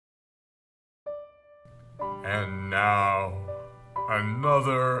And now,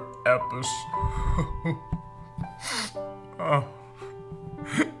 another episode.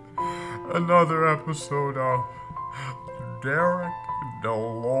 Another episode of Derek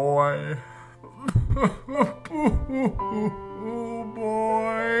Deloy. Oh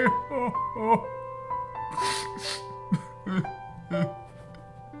boy.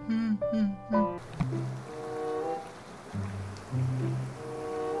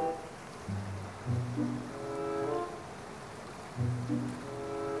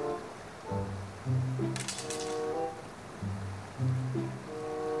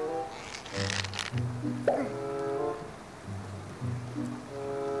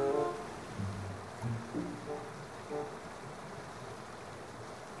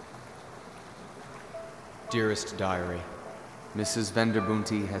 Dearest Diary, Mrs.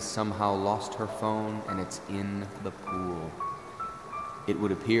 Vanderboonte has somehow lost her phone and it's in the pool. It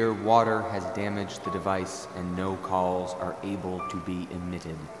would appear water has damaged the device and no calls are able to be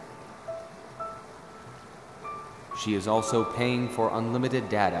emitted. She is also paying for unlimited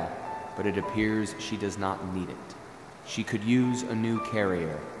data, but it appears she does not need it. She could use a new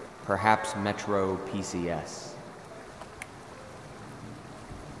carrier, perhaps Metro PCS.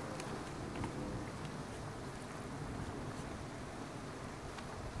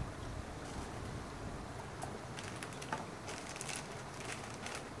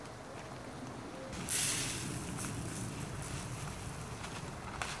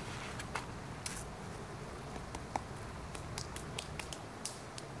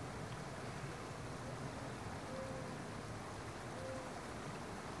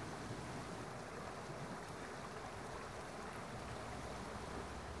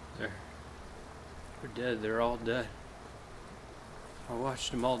 They're dead. They're all dead. I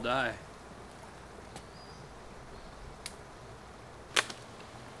watched them all die.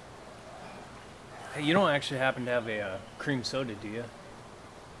 Hey, you don't actually happen to have a cream soda, do you?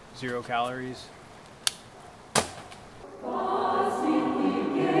 0 calories?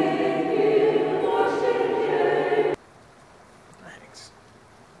 Thanks.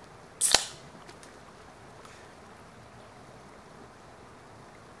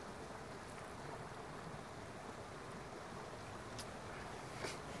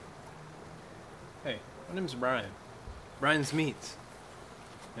 Hey, my name's Bryan. Bryan's Meats.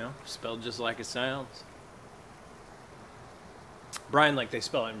 You know, spelled just like it sounds. Bryan like they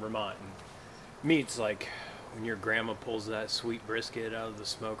spell it in Vermont. And meats like when your grandma pulls that sweet brisket out of the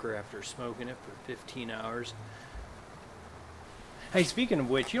smoker after smoking it for 15 hours. Hey, speaking of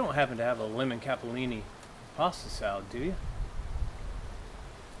which, you don't happen to have a lemon capellini pasta salad, do you?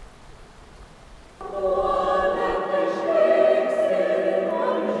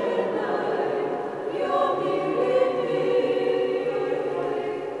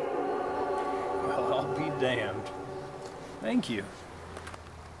 Damned. Thank you.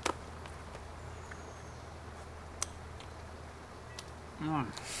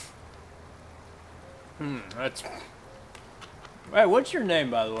 That's... Hey, what's your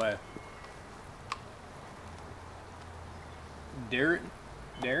name, by the way? Derek?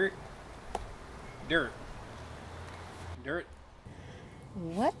 Derek? Derek. Derek?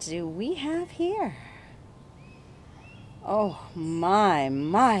 What do we have here? Oh, my,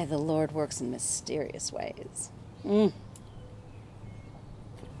 the Lord works in mysterious ways.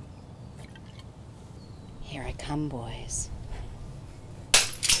 Here I come, boys.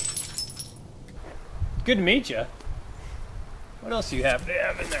 Good to meet you. What else do you happen to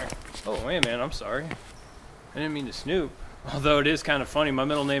have in there? Oh, wait a minute, I'm sorry. I didn't mean to snoop. Although it is kind of funny, my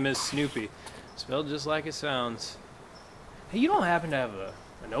middle name is Snoopy. Spelled just like it sounds. Hey, you don't happen to have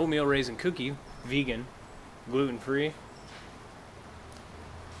an oatmeal raisin cookie, vegan, gluten-free?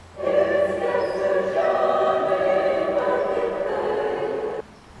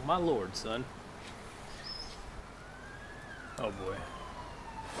 My lord, son. Oh boy.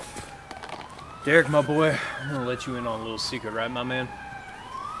 Derek, my boy, I'm gonna let you in on a little secret, right, my man?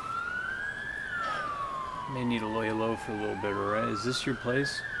 May need to lay low for a little bit, alright? Is this your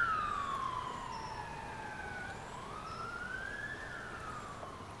place?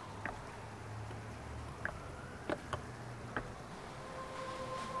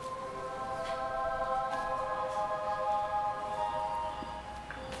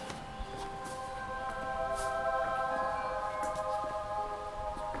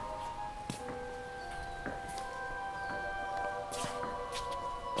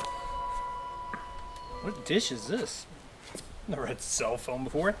 What dish is this? Never had a cell phone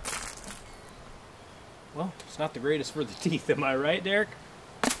before. Well, it's not the greatest for the teeth, am I right, Derek?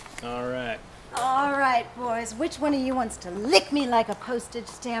 All right. All right, boys. Which one of you wants to lick me like a postage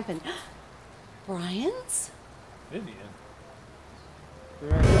stamp and Bryan's? Vivian.